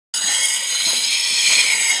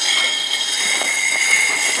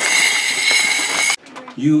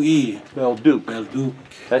UE. Belduc. Belduc.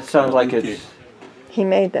 That sounds like it's He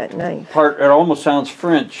made that knife. part. It almost sounds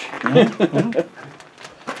French. It's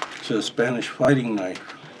a Spanish fighting knife.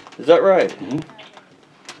 Is that right?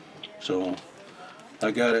 So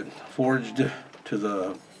I got it forged to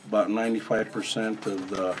the about 95% of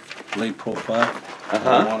the blade profile that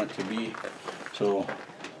I want it to be. So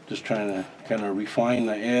just trying to kind of refine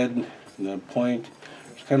the edge and the point.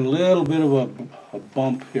 There's kind of a little bit of a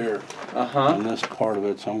bump here on this part of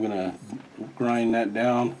it, so I'm gonna grind that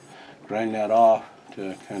down, grind that off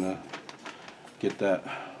to kind of get that.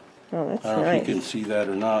 Oh, that's I don't know nice. if you can see that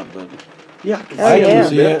or not, but Yeah. Oh, I yeah. can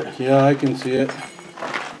see it. Yeah, I can see it.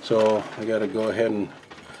 So I got to go ahead and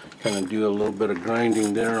kind of do a little bit of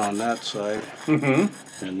grinding there on that side, and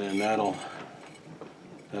then that'll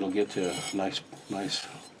get to a nice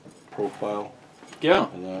profile. Yeah.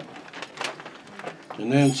 Of that.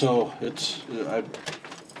 And then so it's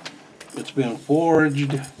been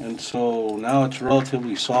forged, and so now it's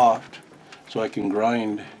relatively soft, so I can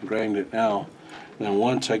grind it now. And then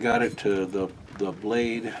once I got it to the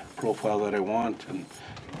blade profile that I want, and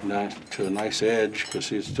to a nice edge,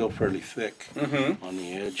 because it's still fairly thick on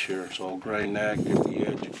the edge here, so I'll grind that, get the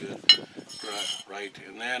edge good, right,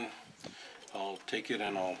 and then I'll take it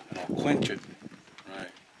and I'll quench it, right.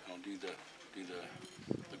 I'll do the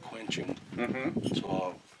quenching. So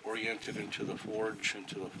I'll orient it into the forge,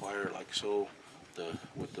 into the fire, like so,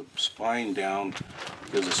 with the spine down,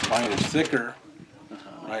 because the spine is thicker.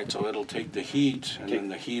 Right, so it'll take the heat, and then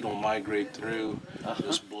the heat will migrate through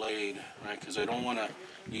this blade, right? Because I don't want to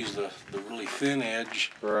use the really thin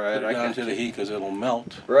edge down to the heat, because it'll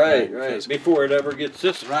melt. Right. Before it ever gets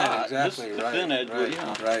this right, hot. exactly, this, right, the thin edge,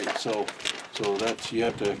 right. So that's, you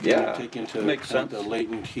have to take into account the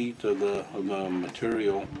latent heat of the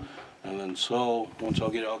material, and then so once I'll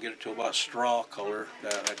get it to about straw color,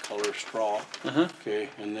 that color straw. Okay,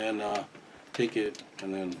 and then take it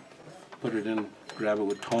and then put it in. Grab it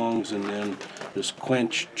with tongs and then just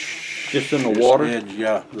quench. Just in the water? Edge,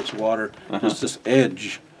 yeah, this water. Just this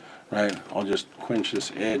edge, right? I'll just quench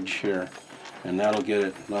this edge here, and that'll get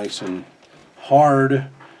it nice and hard,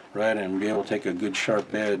 right? And be able to take a good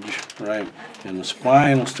sharp edge, right? And the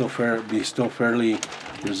spine will still be fairly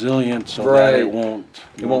resilient, so that it won't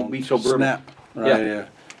be so brittle. Snap, right? Yeah.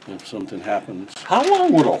 If something happens. How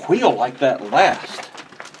long would a wheel like that last?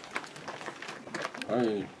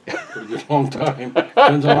 Probably a pretty good long time.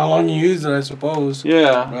 Depends on how long you use it, I suppose.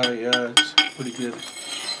 Yeah. Right, yeah, it's pretty good.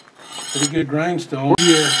 Pretty good grindstone.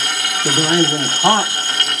 Here, the grinds when it's hot,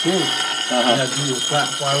 too. You have to do the flat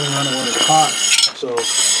filing on it when it's hot. So